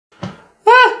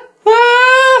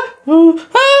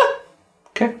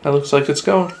Okay, that looks like it's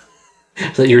going.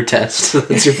 Is that your test?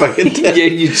 That's your fucking test. Yeah,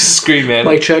 you just scream at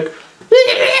Mic check.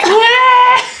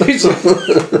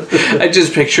 I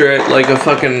just picture it like a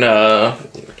fucking at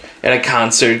a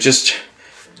concert, just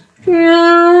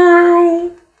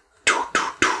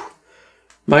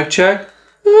mic check.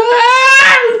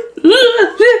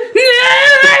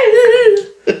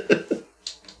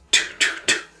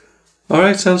 All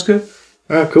right, sounds good.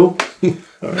 All right, cool.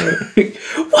 All right. 1,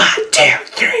 2,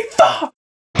 3, 4.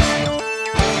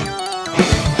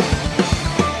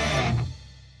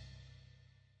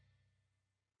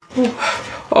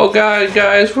 Oh God,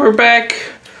 guys, we're back.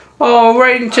 Oh,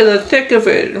 right into the thick of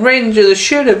it, right into the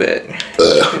shit of it.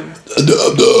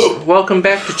 Welcome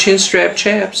back to Chinstrap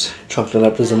Chaps. Chalked it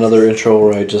up as another intro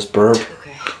where I just burp.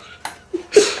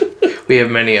 We have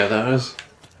many of those.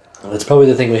 That's probably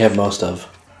the thing we have most of.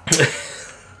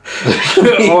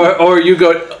 or you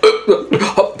go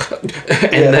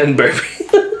and then burp.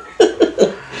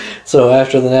 So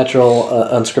after the natural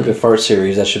unscripted fart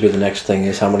series, that should be the next thing,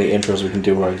 is how many intros we can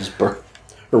do where I just burp.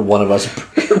 Or one of us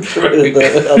burps right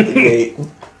out the gate.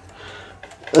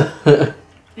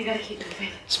 We gotta keep moving.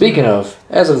 Speaking of,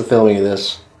 as of the filming of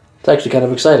this, it's actually kind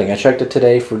of exciting. I checked it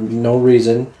today for no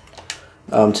reason.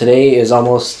 Today is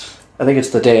almost, I think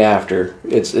it's the day after.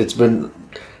 It's been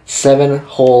 7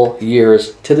 whole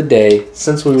years to the day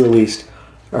since we released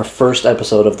our first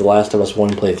episode of The Last of Us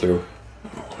 1 playthrough. I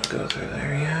don't want to go through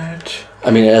there yet.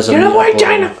 I mean, as of Get away,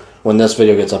 China! When this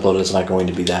video gets uploaded, it's not going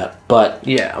to be that. But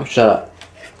Yeah. shut up.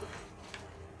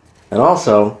 And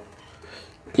also,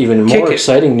 even Kick more it.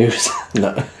 exciting news.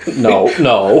 No.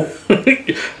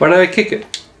 Why did I kick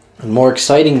it? And more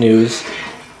exciting news.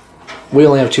 We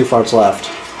only have 2 farts left.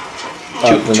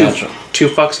 Of the natural. 2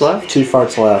 fucks left? 2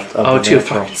 farts left. Of Oh, the 2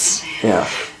 natural. farts. Yeah.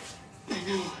 I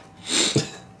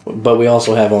know. But we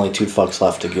also have only 2 fucks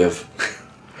left to give.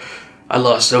 I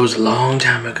lost those a long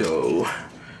time ago.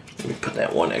 Let me put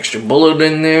that one extra bullet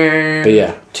in there. But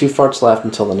yeah, 2 farts left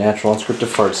until the natural unscripted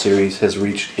fart series has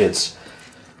reached its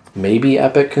maybe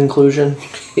epic conclusion.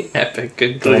 Epic I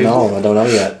conclusion. don't know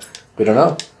yet. We don't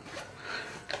know.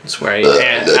 That's where I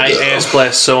ass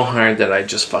blast so hard that I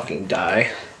just fucking die.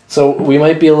 So we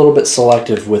might be a little bit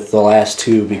selective with the last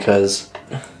 2 because,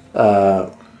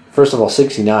 first of all,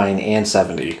 69 and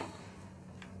 70.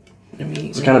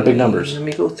 It's kind of big numbers. Let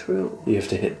me go through. You have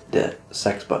to hit the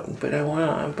sex button. But I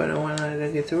want to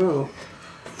get through.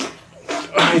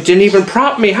 It didn't even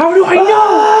prompt me. How do I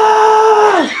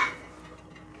know?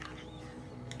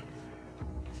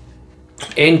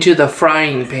 Into the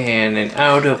frying pan and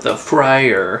out of the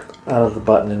fryer. Out of the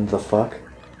button into the fuck.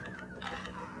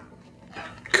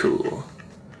 Cool.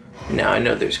 Now I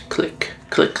know there's click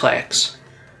clacks.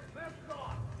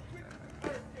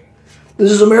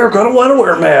 This is America. I don't want to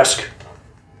wear a mask.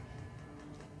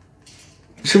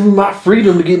 It's my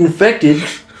freedom to get infected.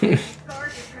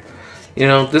 You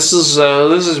know, this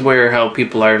is where how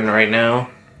people are right now.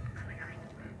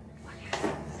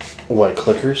 What,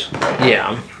 clickers?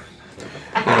 Yeah.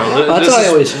 You know, That's this what I is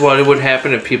always- what would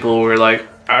happen if people were like,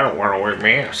 I don't want to wear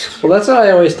masks. Well, that's what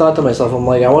I always thought to myself. I'm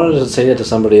like, I wanted to say that to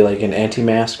somebody, like an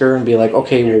anti-masker, and be like,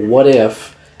 okay, well, what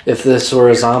if this were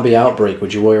a zombie outbreak?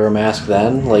 Would you wear a mask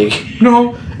then? Like,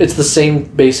 No. it's the same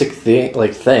basic thing.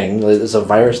 It's a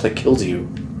virus that kills you.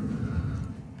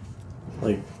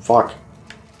 Like, fuck.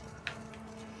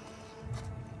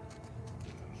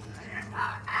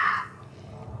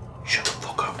 Shut the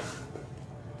fuck up.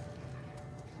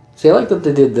 See, I like that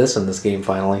they did this in this game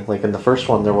finally. Like in the first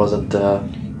one, there wasn't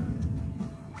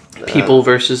People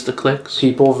versus the clicks.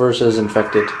 people versus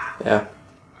infected. Yeah.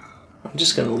 I'm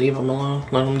just gonna leave them alone.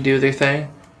 Let them do their thing.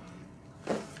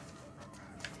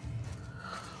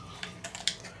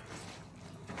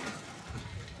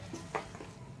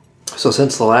 So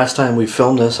since the last time we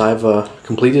filmed this, I've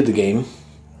completed the game,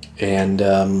 and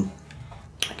I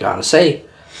gotta say,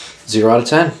 0 out of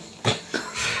 10.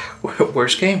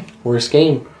 Worst game. Worst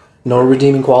game. No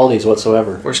redeeming qualities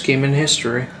whatsoever. Worst game in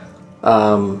history.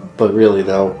 But really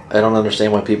though, I don't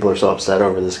understand why people are so upset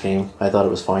over this game. I thought it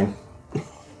was fine.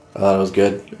 I thought it was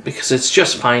good. Because it's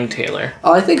just fine, Taylor.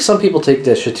 I think some people take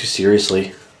that shit too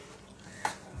seriously.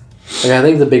 Like, I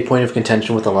think the big point of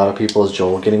contention with a lot of people is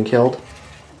Joel getting killed.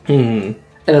 Hmm.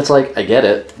 And it's like, I get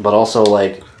it, but also,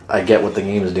 like, I get what the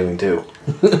game is doing too.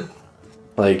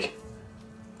 Like,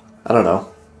 I don't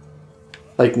know.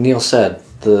 Like Neil said,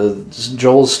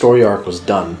 Joel's story arc was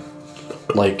done.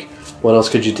 Like, what else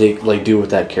could you do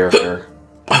with that character?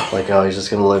 Like, oh, he's just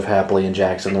gonna live happily in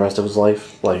Jackson the rest of his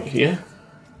life? Like, Yeah.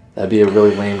 that'd be a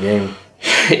really lame game.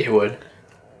 It would.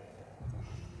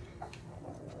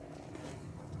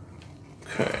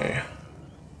 Okay.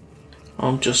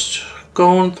 I'm just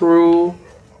going through.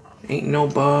 Ain't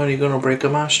nobody gonna break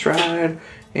my stride.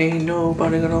 Ain't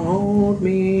nobody gonna hold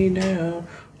me down.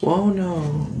 Whoa,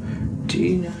 no.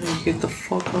 Tina, get the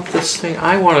fuck off this thing.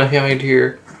 I wanna hide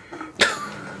here.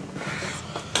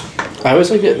 I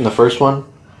always like it in the first one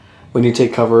when you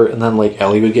take cover and then like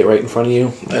Ellie would get right in front of you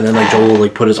and then like Joel would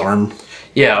like put his arm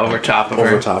Yeah, over top of her.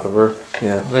 over top of her.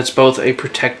 Yeah. That's both a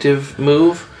protective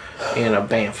move and a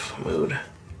bamf mood.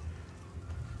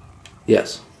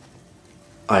 Yes.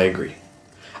 I agree.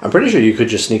 I'm pretty sure you could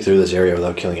just sneak through this area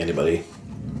without killing anybody.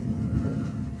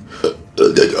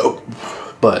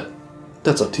 But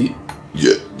that's up to you.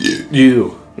 Yeah.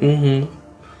 You. Mm-hmm.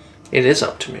 It is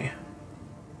up to me.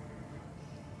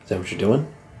 Is that what you're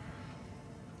doing?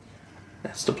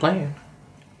 That's the plan.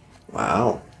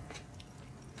 Wow.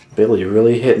 Billy, you're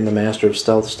really hitting the Master of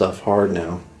Stealth stuff hard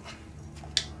now.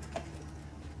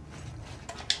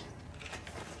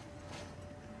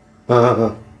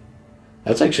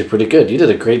 That's actually pretty good. You did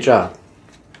a great job.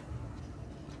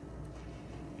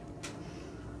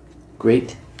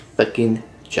 Great fucking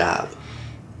job.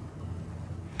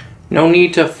 No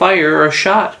need to fire a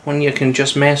shot when you can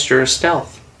just master a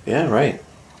stealth. Yeah, right.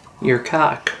 Your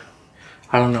cock.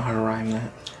 I don't know how to rhyme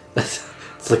that.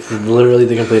 It's like literally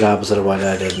the complete opposite of what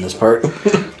I did in this part.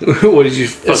 What did you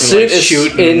fucking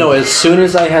shoot? No, as soon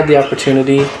as I had the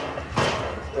opportunity...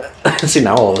 See,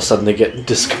 now all of a sudden they get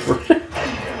discovered.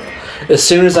 As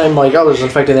soon as I'm like, oh, there's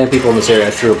infected ant people in this area,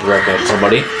 I threw a brick at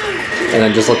somebody. And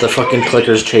then just let the fucking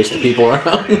clickers chase the people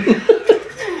around.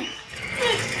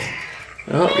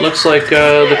 Well, it looks like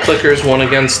the clickers won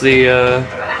against the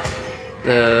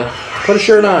Put a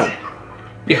shirt on.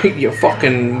 you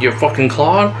fucking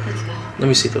Claude. Let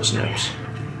me see those nose.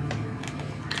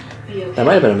 That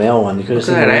might have been a male one. You could have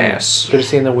Look seen at the that wiener. ass. Could have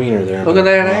seen the wiener there. Look at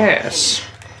that ass.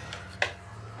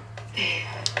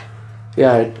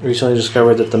 Yeah, I recently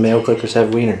discovered that the male clickers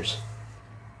have wieners.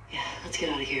 Yeah, let's get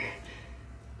out of here.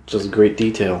 Which is a great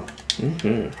detail.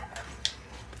 Mm-hmm.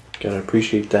 Gotta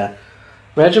appreciate that.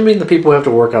 Imagine being the people who have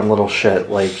to work on little shit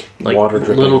like water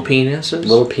dripping. Little penises?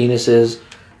 Little penises,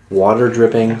 water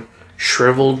dripping,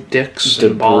 shriveled dicks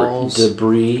and balls.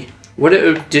 debris. What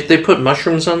did they put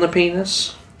mushrooms on the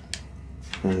penis?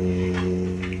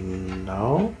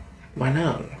 No. Why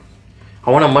not?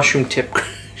 I want a mushroom tip.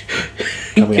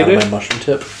 Coming Get out it? of my mushroom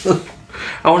tip.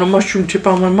 I want a mushroom tip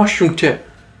on my mushroom tip.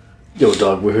 Yo,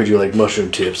 dog, we heard you like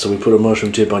mushroom tips, so we put a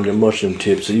mushroom tip on your mushroom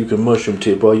tip so you can mushroom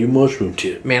tip while you mushroom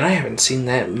tip. Man, I haven't seen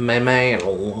that meme in a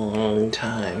long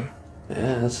time.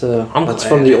 Yeah, that's glad.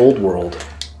 from the old world.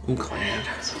 I'm glad.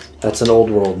 That's an old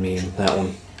world meme, that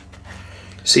one.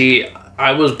 See,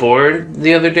 I was bored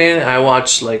the other day and I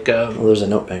watched like Oh, there's a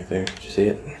note back there. Did you see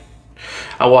it?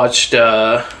 I watched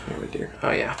Here, dear.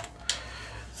 oh yeah.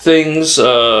 Things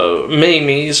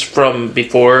memes from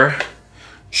before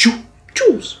Julie.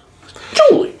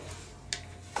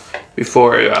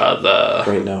 Before the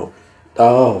Great note.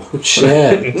 Oh,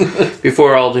 shit.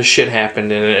 before all this shit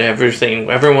happened and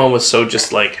everyone was so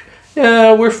just like,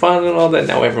 yeah, we're fun and all that.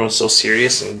 Now everyone's so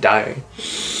serious and dying.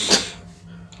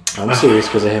 I'm serious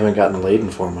because I haven't gotten laid in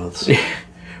 4 months.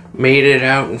 Made it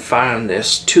out and find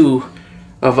this. 2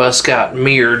 of us got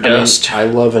mirror dust. I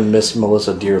love and miss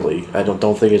Melissa dearly. I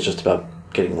don't think it's just about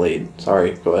getting laid.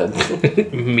 Sorry, go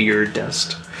ahead. Mirror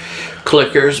dust.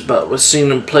 Clickers, but was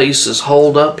seen in places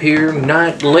holed up here.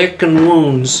 Night lick and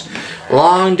wounds.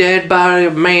 Long dead body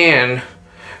of man.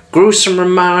 Gruesome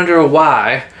reminder of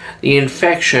why the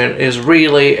infection is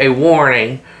really a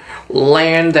warning.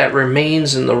 Land that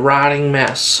remains in the rotting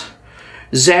mess.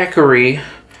 Zachary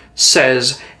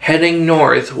says heading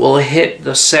north will hit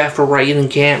the Safarite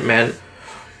encampment.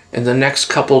 In the next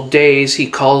couple days, he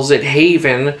calls it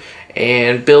Haven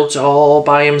and built all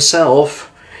by himself.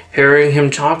 Hearing him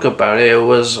talk about it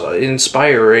was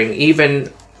inspiring.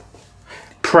 Even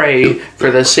pray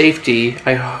for the safety.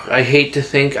 I hate to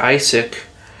think Isaac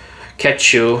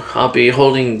catch you. I'll be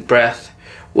holding breath,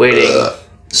 waiting.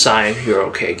 Sign, you're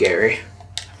okay, Gary.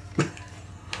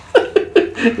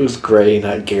 It was Gray,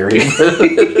 not Gary.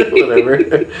 Whatever. I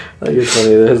think it's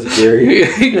funny that it's Gary.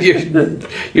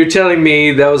 You're telling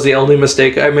me that was the only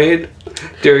mistake I made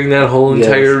during that whole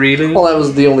entire reading? Well, that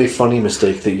was the only funny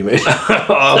mistake that you made.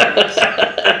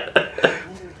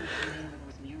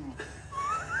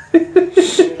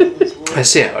 I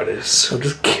see how it is. I'm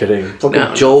just kidding. Fucking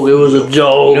No. joke. It was a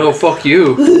joke. No, fuck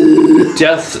you.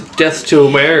 Death to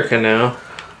America now.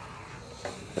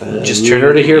 You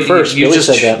heard it here first. You Billy just,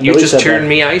 said that. you Billy just said turned that.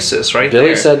 me ISIS right Billy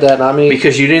there. said that, not me.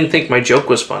 Because you didn't think my joke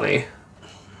was funny.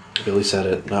 Billy said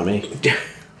it, not me.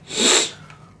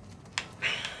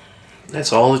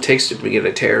 That's all it takes to get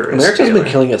a terrorist. America's Taylor.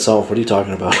 been killing itself. What are you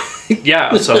talking about?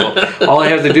 Yeah, so all I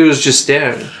have to do is just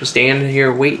stand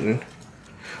here waiting.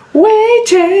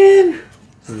 Waiting!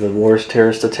 The worst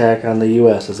terrorist attack on the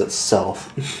U.S. is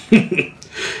itself.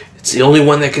 It's the only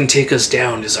one that can take us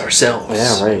down is ourselves.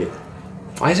 Yeah, right.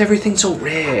 Why is everything so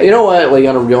red? You know what? Like,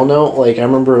 on a real note, like, I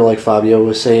remember, like, Fabio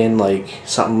was saying, like,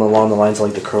 something along the lines of,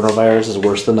 like, the coronavirus is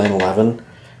worse than 9/11.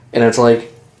 And it's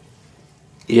like,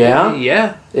 yeah,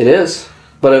 Yeah. it is.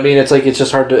 But, I mean, it's like, it's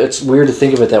just hard to, it's weird to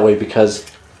think of it that way because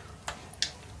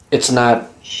it's not,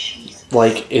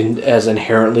 like, as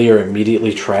inherently or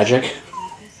immediately tragic.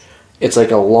 It's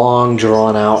like a long,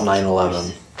 drawn-out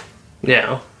 9/11.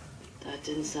 Yeah. That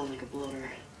didn't sound like a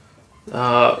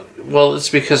bloater. Well, it's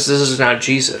because this is not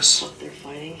Jesus. If they're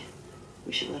fighting,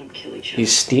 we should let them kill each other.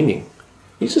 He's steaming.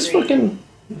 He's just fucking,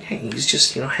 Hey, he's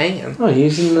just, hanging. oh,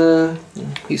 he's in the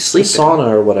He's sleeping. sauna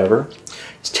or whatever.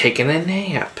 He's taking a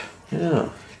nap. Yeah.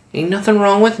 Ain't nothing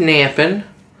wrong with napping.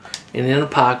 In an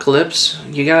apocalypse,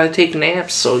 you gotta take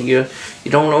naps so you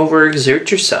don't overexert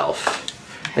yourself.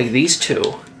 Like these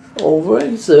two.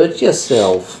 Overexert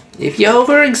yourself. If you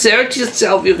overexert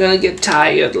yourself, you're gonna get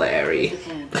tired, Larry.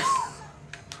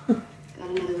 Got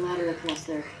another ladder across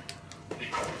there.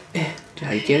 Did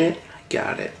I get it? I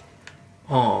got it.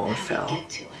 Oh, it fell. Get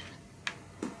to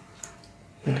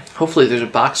it. Hopefully there's a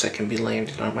box that can be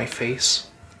landed on my face.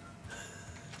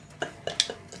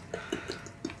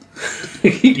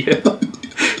 Yeah.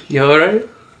 You alright?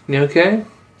 You okay?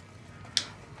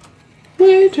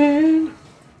 Waiting.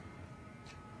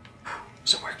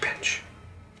 It's a workbench.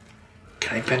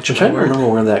 Can I bench I'm my trying to work? remember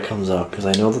where that comes up because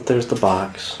I know that there's the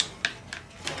box.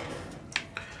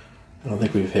 I don't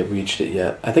think we've reached it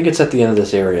yet. I think it's at the end of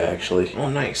this area, actually. Oh,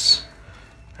 nice.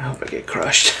 I hope I get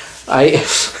crushed.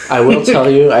 I will tell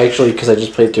you, because I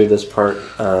just played through this part,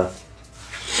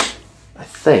 I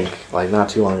think, like, not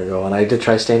too long ago, and I did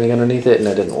try standing underneath it, and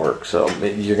that didn't work, so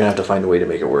you're going to have to find a way to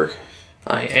make it work.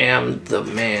 I am the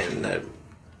man that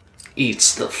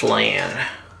eats the flan.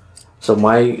 So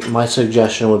my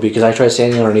suggestion would be, because I tried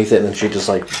standing underneath it, and then she just,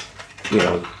 like,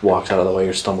 walks out of the way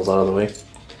or stumbles out of the way.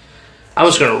 I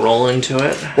was gonna roll into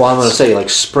it. Well, I'm going to say, like,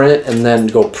 sprint and then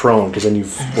go prone, because then you,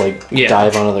 like, Yeah.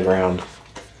 dive onto the ground.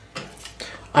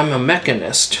 I'm a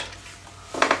mechanist.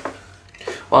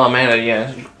 Well, I'm at it,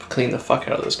 yeah. Clean the fuck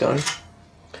out of this gun.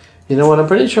 You know what? I'm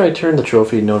pretty sure I turned the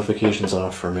trophy notifications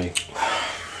off for me.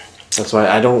 That's why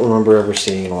I don't remember ever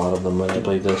seeing a lot of them when I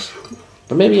played this.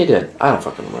 But maybe I did. I don't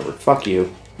fucking remember. Fuck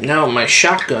you. Now my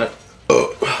shotgun.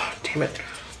 Oh, damn it.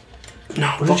 No,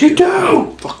 What did you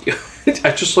do? Fuck you.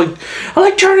 I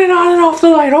like turning on and off the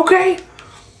light, okay?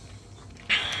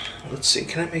 Let's see,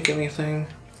 can I make anything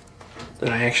that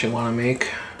I actually want to make?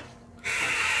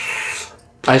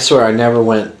 I swear I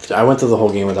went through the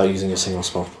whole game without using a single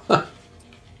spell.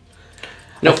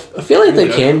 Nope. I feel like they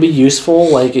Okay. can be useful,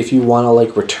 like if you want to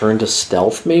like return to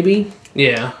stealth, maybe.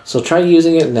 Yeah. So try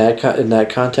using it in that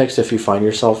context if you find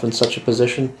yourself in such a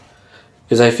position.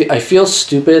 Because I feel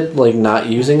stupid like not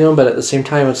using them, but at the same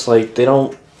time it's like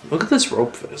Look at this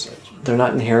rope physics. they're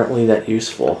not inherently that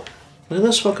useful. Look at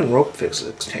this fucking rope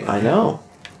physics tank. I know.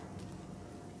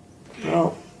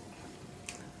 Well.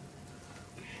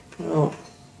 Well.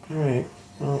 All right.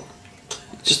 Well.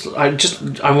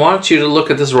 I want you to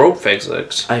look at this rope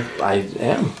physics. I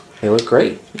am. They look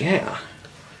great. Yeah.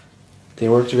 They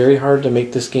worked very hard to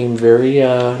make this game very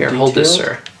Here, hold this,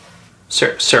 sir.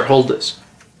 Sir, hold this.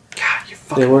 God, you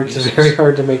fucking They worked pieces. very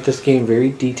hard to make this game very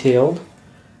detailed.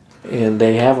 And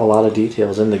they have a lot of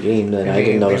details in the game that I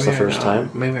didn't notice the first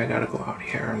time. Maybe I gotta go out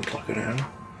here and plug it in.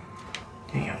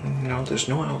 Yeah, no, there's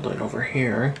no outlet over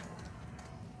here.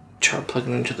 Try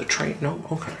plugging into the train. No,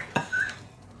 okay.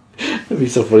 It'd be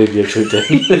so funny if you actually did.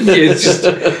 It's just,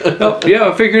 oh, yeah,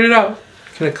 I figured it out.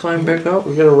 Can I climb back up?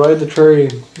 We're gonna ride the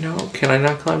train. No, can I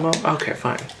not climb up? Okay,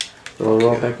 fine. Throw it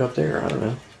all back up there. I don't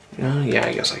know. No, yeah,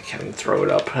 I guess I can throw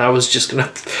it up. I was just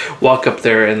gonna walk up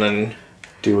there and then,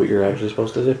 Do what you're actually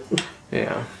supposed to do.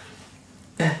 yeah.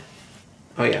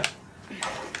 Oh yeah.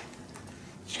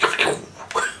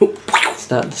 It's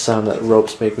not the sound that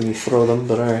ropes make when you throw them,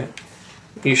 but alright.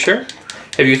 You sure?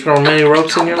 Have you thrown many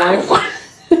ropes in your life?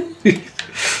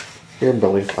 Here,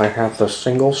 Billy, I have the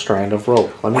single strand of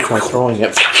rope. Let me try throwing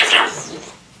it.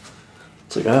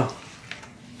 It's like, oh.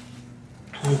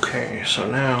 Okay, so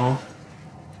now,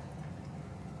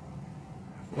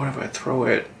 what if I throw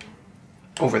it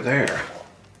over there?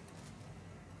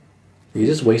 Are you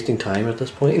just wasting time at this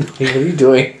point? What are you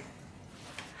doing?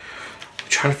 I'm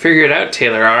trying to figure it out,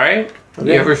 Taylor, alright?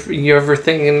 Okay. You ever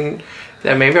thinking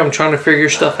that maybe I'm trying to figure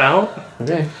stuff out?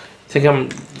 Okay.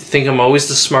 Think I'm always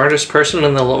the smartest person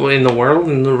in the world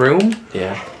in the room?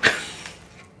 Yeah.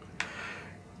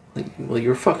 Well,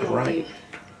 you're fucking right.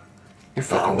 You're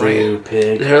fucking That'll right. do,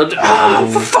 pig. Oh,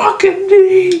 for fucking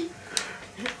me!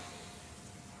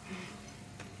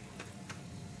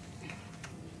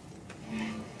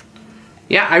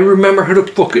 Yeah, I remember how to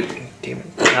fucking... Damn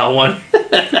it. That one.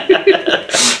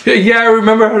 Yeah, I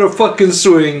remember how to fucking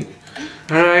swing.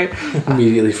 Alright?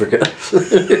 Immediately forgot.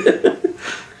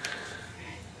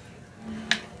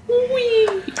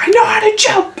 I know how to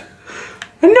jump!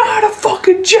 I know how to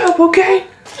fucking jump, okay?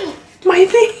 My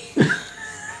knee!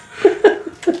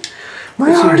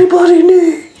 My already bloody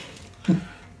knee!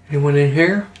 Anyone in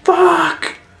here?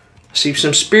 Fuck! I see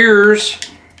some spears.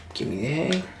 Give me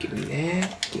that, give me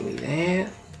that, give me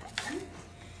that.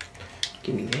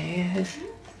 Give me that,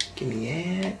 give me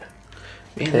that.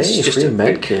 Man, this is just free a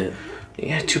med big kit.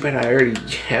 Yeah, too bad I already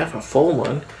have a full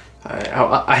one.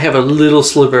 I have a little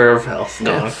sliver of health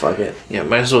gone. Yeah, fuck it. Yeah,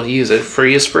 might as well use it.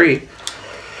 Free is free.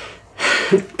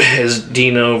 As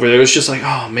Dina over there was just like,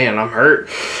 oh man, I'm hurt.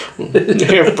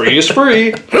 Yeah, free is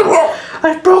free.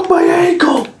 I broke my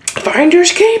ankle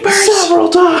Finders keepers. several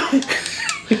times.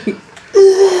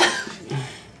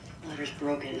 Ladder's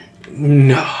broken.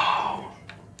 No.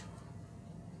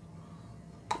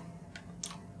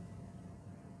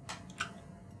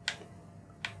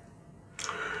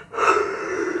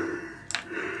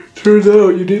 Turns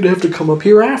out you didn't have to come up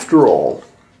here after all.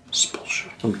 It's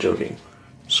bullshit. I'm joking.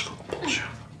 It's full bullshit.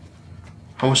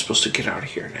 How am I supposed to get out of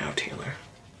here now, Taylor?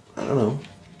 I don't know.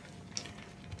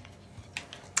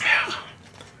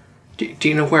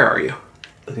 Dina, where are you?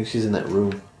 I think she's in that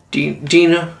room.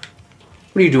 Dina,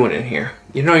 what are you doing in here?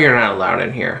 You know you're not allowed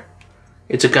in here.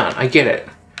 It's a gun, I get it.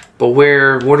 But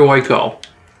where do I go?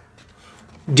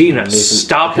 Dina,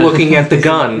 stop looking at the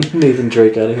gun. Nathan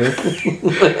Drake out of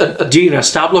here. Dina,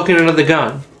 stop looking at the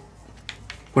gun.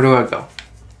 Where do I go?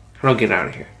 How do I get out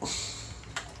of here?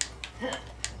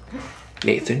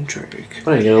 Nathan Drake.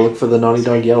 Oh, you gotta look for the Naughty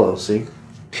Dog yellow, see?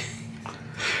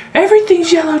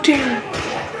 Everything's yellow, Taylor.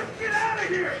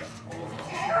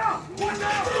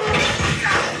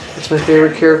 It's my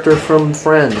favorite character from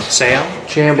Friends. Sam?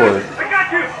 Chandler.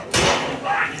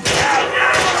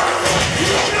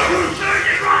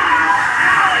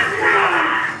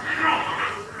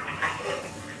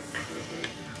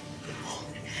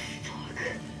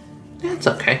 That's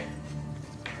okay.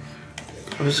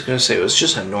 I was gonna say it was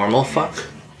just a normal fuck.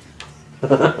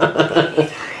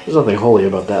 There's nothing holy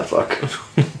about that fuck.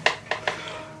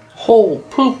 Hole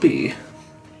poopy.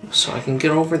 So I can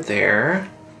get over there.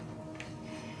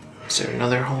 Is there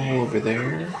another hole over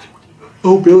there?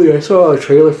 Oh, Billy, I saw a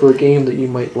trailer for a game that you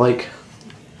might like.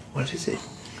 What is it?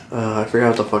 I forgot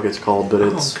what the fuck it's called, but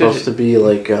it's good. supposed to be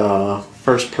like a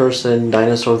first-person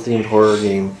dinosaur-themed horror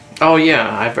game. Oh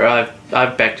yeah,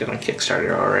 I've backed it on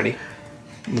Kickstarter already.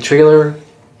 The trailer,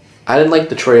 I didn't like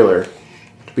the trailer,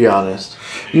 to be honest.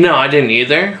 No, I didn't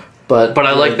either. But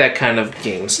I like that kind of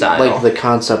game style. Like the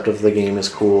concept of the game is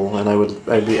cool, and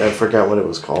I forgot what it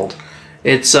was called.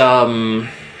 It's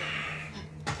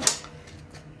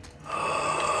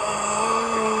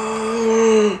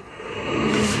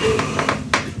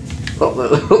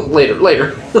Oh,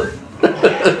 later.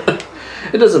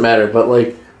 It doesn't matter, but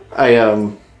like I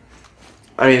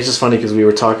mean, it's just funny because we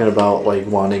were talking about like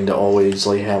wanting to always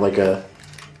like have like a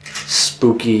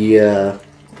spooky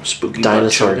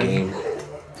dinosaur game,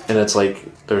 and it's like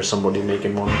there's somebody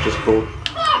making one, which is cool.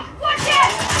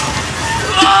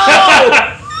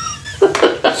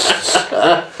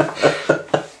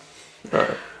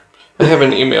 I have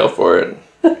an email for it.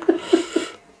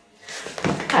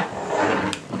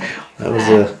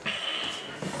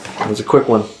 That was a quick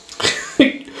one.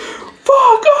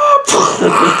 Fuck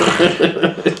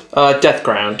up! Death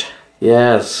Ground.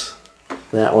 Yes,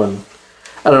 that one.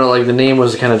 I don't know, like the name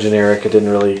was kind of generic. It didn't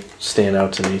really stand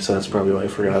out to me, so that's probably why I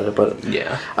forgot it. But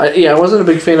yeah, I wasn't a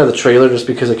big fan of the trailer just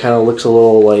because it kind of looks a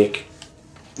little like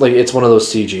it's one of those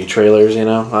CG trailers, you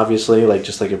know. Obviously, like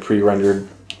just like a pre-rendered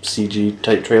CG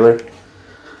type trailer.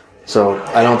 So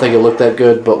I don't think it looked that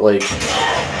good, but like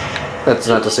that's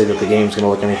not to say that the game's gonna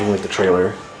look anything like the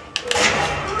trailer.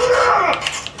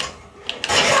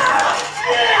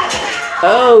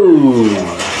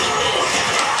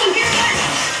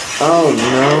 Oh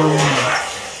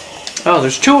no. Oh,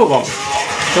 there's two of them.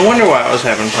 No wonder why I was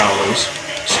having problems.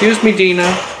 Excuse me,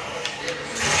 Dina.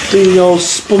 Dino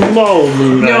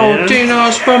Spumoni, No, Dino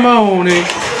Spumoni.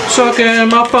 Sucking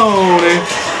my phony.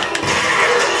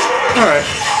 Alright.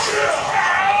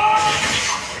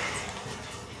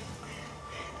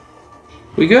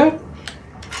 We good?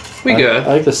 We good. I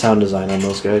like the sound design on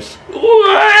those guys.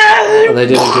 They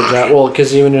did a good job. Well,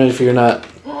 because even if you're not,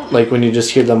 like, when you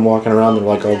just hear them walking around, they're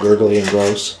like all gurgly and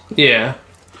gross. Yeah.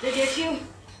 Did they get you?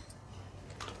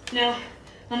 No,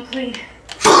 I'm clean.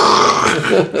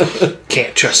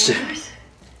 Can't trust it.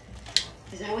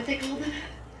 Is that what they call them?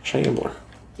 Shambler.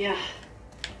 Yeah.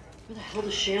 Where the hell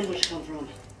does shamblers come from?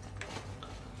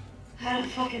 I don't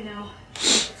fucking know.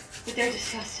 But they're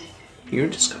disgusting. You're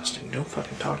disgusting. Don't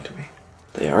fucking talk to me.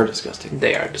 They are disgusting.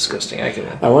 They are disgusting.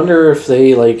 I wonder if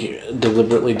they, like,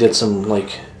 deliberately did some,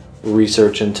 like,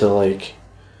 research into, like,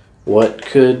 what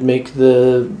could make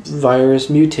the virus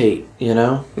mutate, you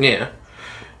know? Yeah.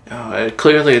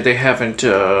 Clearly they haven't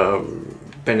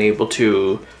been able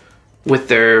to, with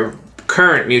their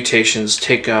current mutations,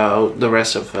 take out the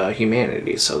rest of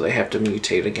humanity, so they have to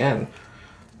mutate again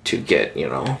to get, you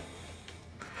know,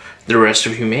 the rest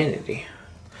of humanity.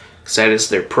 Because that is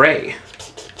their prey.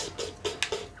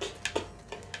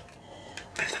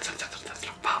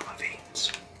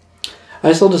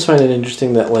 I still just find it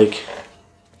interesting that, like,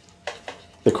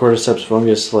 the cordyceps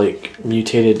fungus, like,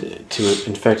 mutated to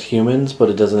infect humans, but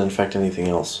it doesn't infect anything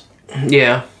else.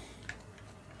 Yeah.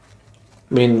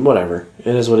 I mean, whatever.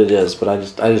 It is what it is, but I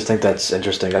just think that's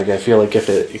interesting. Like, I feel like if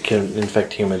it can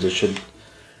infect humans, it should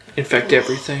Infect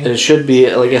everything. It should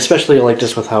be, like, especially, like,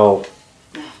 just with how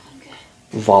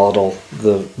volatile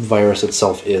the virus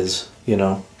itself is, you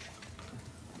know?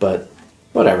 But,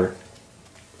 whatever.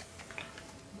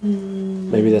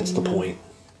 Maybe that's the point.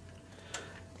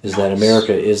 Is that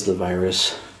America is the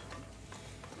virus.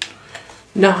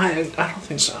 No, I don't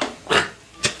think so.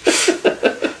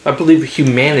 I believe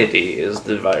humanity is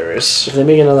the virus. If they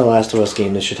make another Last of Us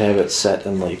game, they should have it set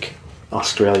in, like,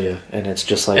 Australia, and it's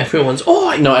just like... Everyone's,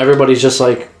 No, everybody's just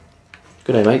like,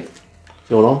 good day, mate.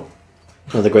 Going on?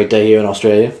 Another great day here in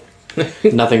Australia.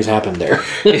 Nothing's happened there.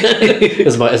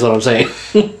 is what I'm saying.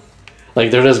 Like,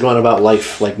 they're just going about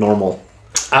life like normal.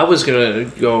 I was gonna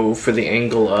go for the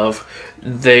angle of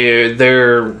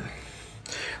their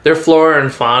flora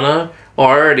and fauna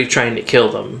are already trying to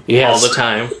kill them all the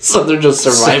time. So they're just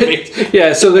surviving.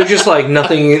 Yeah, so they're just like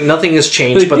nothing has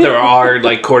changed, but there are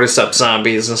like cordyceps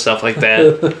zombies and stuff like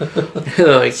that.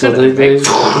 Like, so they've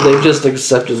just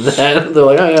accepted that. They're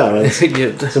like, oh yeah,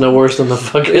 it's no worse than the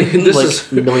fucking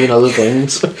like million other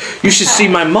things. You should see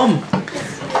my mom.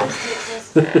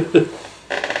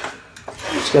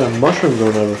 She's got a mushroom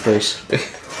growing out of her face.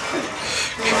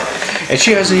 And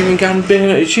she hasn't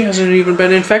even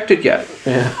been infected yet.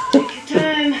 Yeah. Take your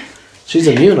time. She's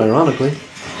immune, ironically.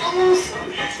 Almost.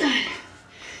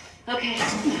 Okay.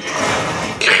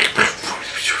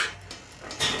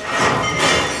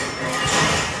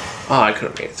 Oh, I could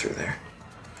have made it through there.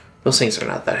 Those things are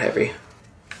not that heavy.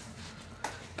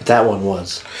 But that one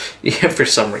was. Yeah, for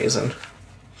some reason.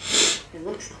 It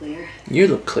looks clear. You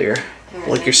look clear.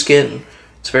 Like your skin.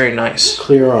 It's very nice.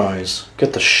 Clear eyes.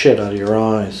 Get the shit out of your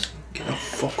eyes. Get the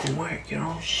fuck away, you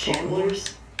know?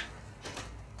 Shamblers.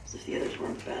 As if the others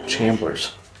weren't bad.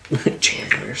 Chamblers.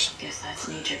 Chandlers. Guess that's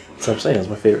nature for That's what I'm saying. It's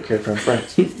my favorite character in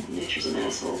Friends. Nature's an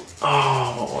asshole.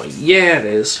 Oh, yeah, it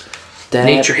is. That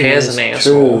Nature has is an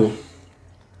asshole. true.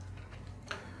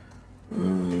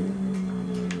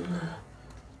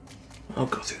 I'll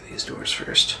go through these doors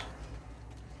first.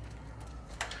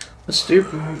 Let's do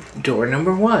door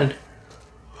number 1.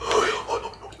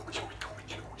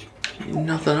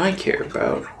 Nothing I care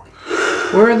about.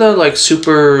 Where are the like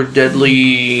super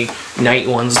deadly night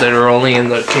ones that are only in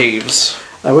the caves?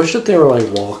 I wish that they were like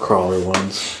wall crawler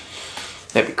ones.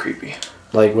 That'd be creepy.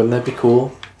 Like, wouldn't that be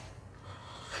cool?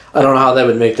 I don't know how that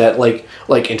would make that like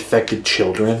infected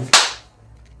children.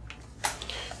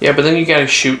 Yeah, but then you gotta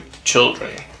shoot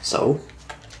children. So?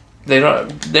 They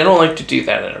don't like to do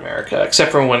that in America,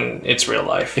 except for when it's real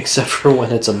life. Except for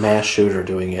when it's a mass shooter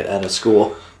doing it at a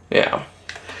school. Yeah.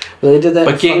 But they did that.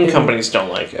 But game companies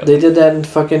don't like it. They did that in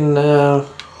fucking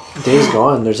Days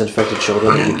Gone. There's infected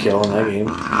children that you kill in that game.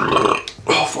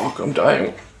 Oh fuck, I'm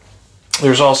dying.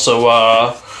 There's also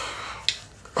oh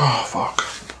fuck.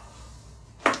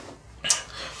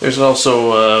 There's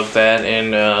also that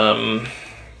in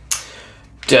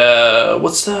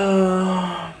what's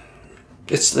the?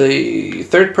 It's the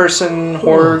third-person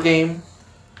horror game.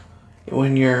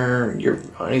 When you're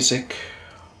Isaac,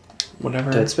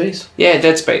 whatever. Dead Space. Yeah,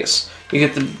 Dead Space. You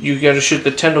got to shoot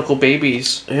the tentacle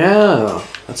babies. Yeah,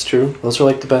 that's true. Those are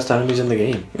like the best enemies in the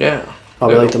game. Yeah,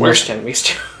 Probably they're like the the worst enemies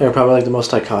too. They're probably like the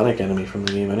most iconic enemy from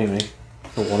the game, anyway.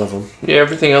 Or one of them. Yeah,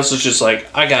 everything else is just like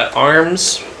I got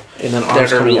arms. And then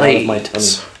arms coming out of my tummy.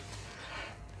 blades.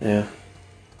 Yeah.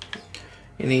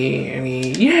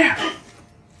 Any yeah.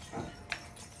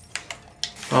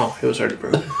 Oh, it was already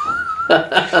broken.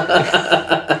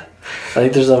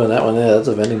 think there's some in that one. Yeah, that's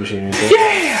a vending machine right there.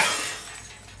 Yeah!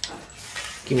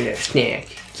 Give me that snack.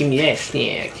 Give me that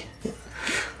snack.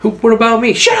 What about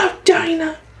me? Shut up,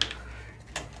 Dinah!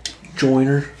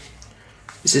 Joiner.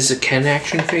 Is this a Ken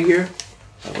action figure?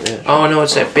 Oh, yeah. Oh no,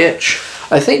 it's that bitch.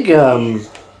 I think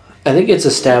it's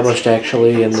established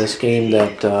actually in this game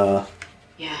that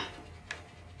Yeah.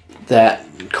 that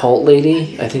cult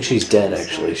lady, I think she's dead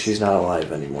actually. She's not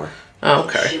alive anymore. Oh,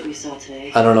 okay. Shit we saw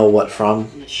today. I don't know what from.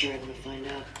 I'm not sure I'm gonna find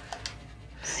out.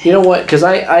 You know what? Because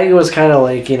I was kind of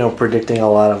like, predicting a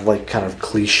lot of like kind of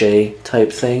cliche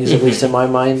type things, at least in my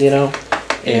mind,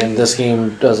 And this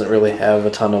game doesn't really have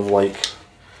a ton of like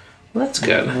Well, that's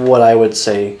good. what I would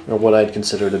say or what I'd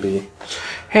consider to be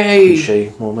Hey,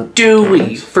 cliche moment.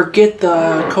 Dewey, forget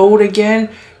the code again.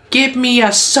 Give me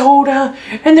a soda,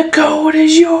 and the code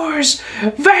is yours.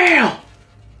 Val!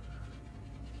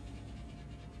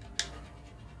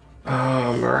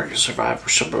 American survivor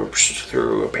suburbs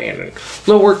through abandoned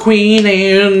Lower Queen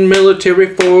and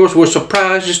military force were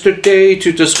surprised yesterday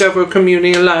to discover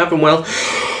community alive and well.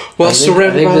 I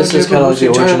think this is kind of like the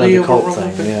origin of the cult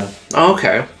thing, yeah.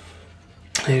 Okay.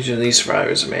 These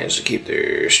survivors have managed to keep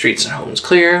their streets and homes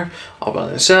clear, all by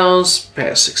themselves,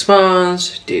 past 6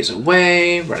 months, days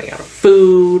away, running out of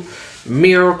food,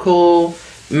 miracle.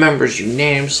 Members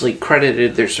unanimously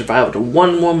credited their survival to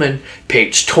one woman,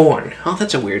 Paige Torn. Oh,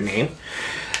 that's a weird name.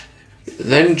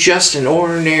 Then just an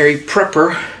ordinary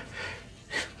prepper.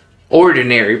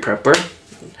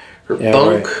 Her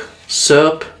bunk, right.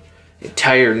 sup,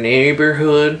 entire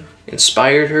neighborhood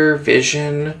inspired her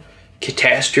vision,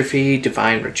 catastrophe,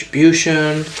 divine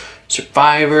retribution,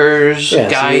 survivors,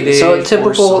 guided. So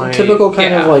typical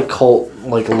kind of yeah. like cult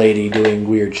like lady doing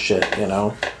weird shit,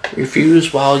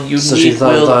 Refuse while you So she need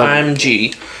thought will. that- I'm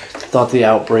G. Thought the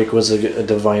outbreak was a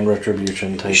divine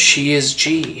retribution type. She is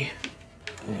G.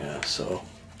 Yeah, so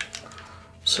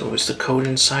So is the code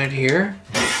inside here?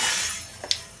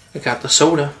 I got the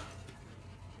soda.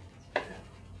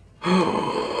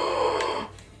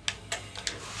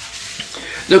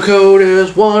 The code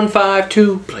is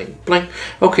 152 blank blank.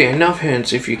 Okay, enough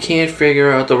hints. If you can't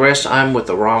figure out the rest, I'm with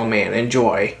the wrong man.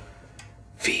 Enjoy.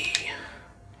 V.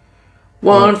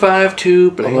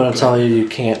 152 blank I'm gonna blank. tell you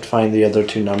can't find the other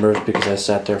two numbers because I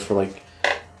sat there for like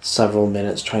several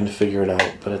minutes trying to figure it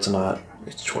out, but it's not.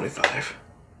 It's 25.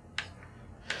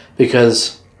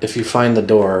 Because if you find the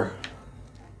door,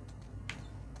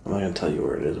 I'm not gonna tell you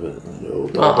where it is, but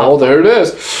oh, there it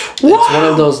is. It's one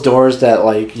of those doors that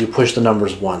like you push the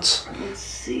numbers once, Let's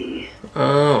see.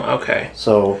 Oh, okay.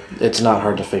 so it's not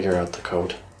hard to figure out the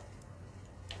code.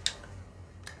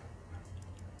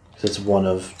 'Cause it's one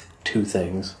of two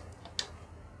things.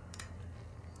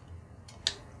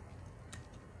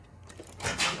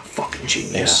 Fucking Yeah,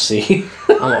 genius. see.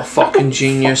 I'm a fucking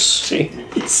genius.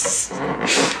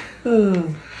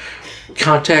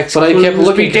 Contacts. But I kept clues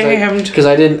looking be damned. because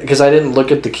I didn't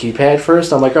look at the keypad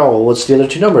first. I'm like, oh, well, what's the other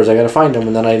two numbers? I gotta find them,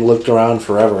 and then I looked around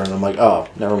forever, and I'm like, oh,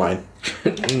 never mind.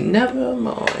 Never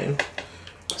mind.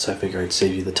 So I figured I'd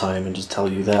save you the time and just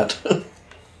tell you that.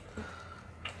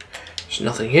 There's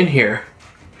nothing in here.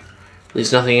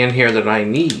 There's nothing in here that I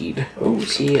need. Oh,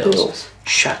 pills. pills.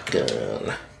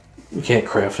 Shotgun. You can't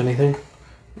craft anything.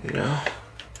 No.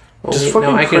 Oh, Just wait, fucking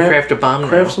no, I can craft a bomb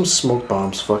Craft now. some smoke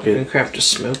bombs. Fuck I can it. craft a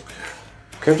smoke.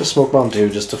 Craft a smoke bomb too,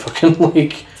 just to fucking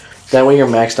like. That way you're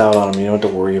maxed out on them. You don't have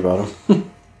to worry about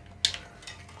them.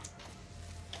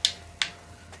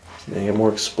 You get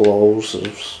more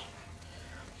explosives.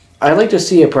 I'd like to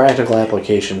see a practical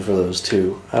application for those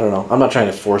too. I don't know. I'm not trying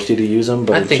to force you to use them,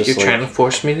 but I it's think just you're like, trying to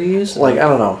force me to use them. like I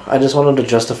don't know. I just want them to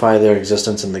justify their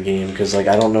existence in the game because like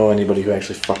I don't know anybody who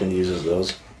actually fucking uses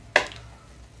those.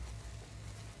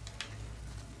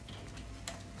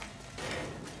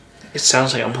 It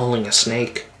sounds like I'm holding a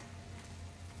snake.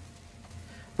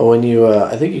 But when you,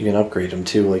 I think you can upgrade them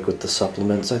too, like with the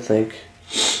supplements. I think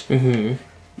Mm-hmm.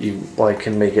 you like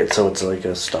can make it so it's like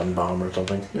a stun bomb or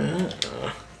something.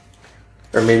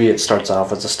 Or maybe it starts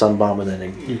off as a stun bomb and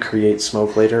then you create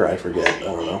smoke later. I forget. I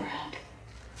don't know.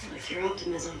 I like your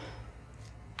optimism.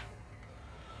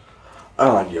 I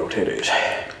like your titties.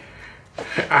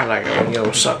 I like it when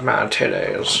you suck my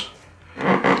titties.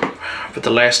 But the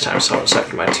last time someone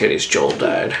sucked my titties, Joel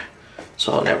died.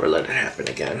 So I'll never let it happen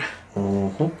again.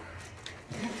 Mm-hmm.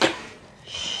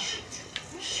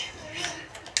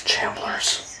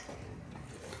 Chandlers.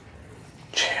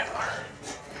 Chandler.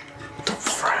 The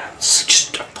friends.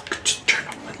 Just turn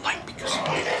off my light because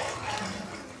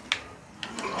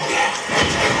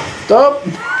Stop!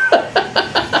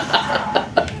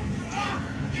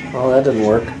 Oh, that didn't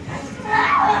work.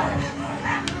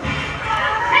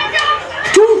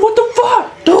 Dude, what the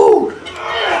fuck? Dude!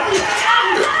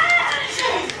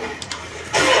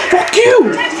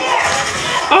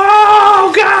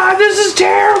 God, this is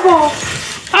terrible.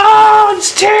 Oh,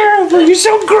 it's terrible. You're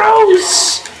so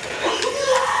gross.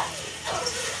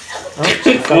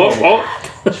 Whoa.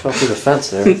 Just fell through the fence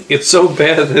there. It's so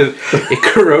bad that it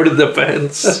corroded the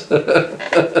fence.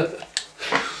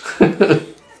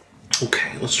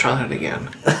 Okay, let's try that again.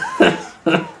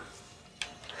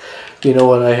 You know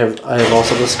what I have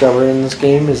also discovered in this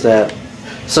game is that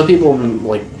some people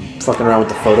like fucking around with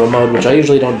the photo mode, which I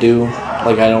usually don't do.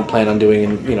 Like I don't plan on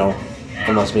doing, you know,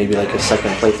 unless maybe like a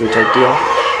second playthrough type deal.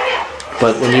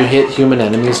 But when you hit human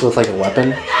enemies with like a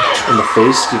weapon in the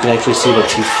face, you can actually see the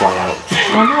teeth fly out.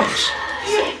 Oh, nice.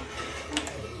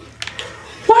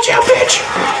 Watch out, bitch!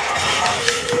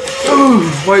 Ooh,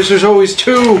 why is there always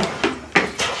two?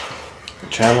 They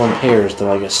travel in pairs. They're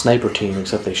like a sniper team,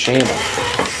 except they shamble.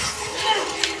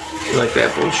 You like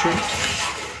that bullshit?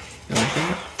 You like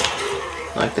that?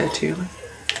 Like that, Taylor?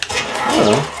 I don't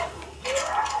know.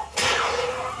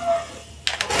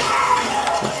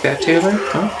 Like that, Taylor?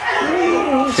 Huh?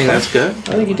 Think that's good?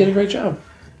 I think you did a great job.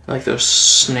 Like those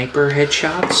sniper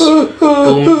headshots?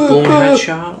 boom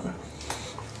headshot?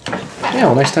 Yeah,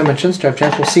 well, next time on Chinstrap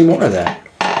Chaps, we'll see more of that.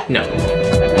 No.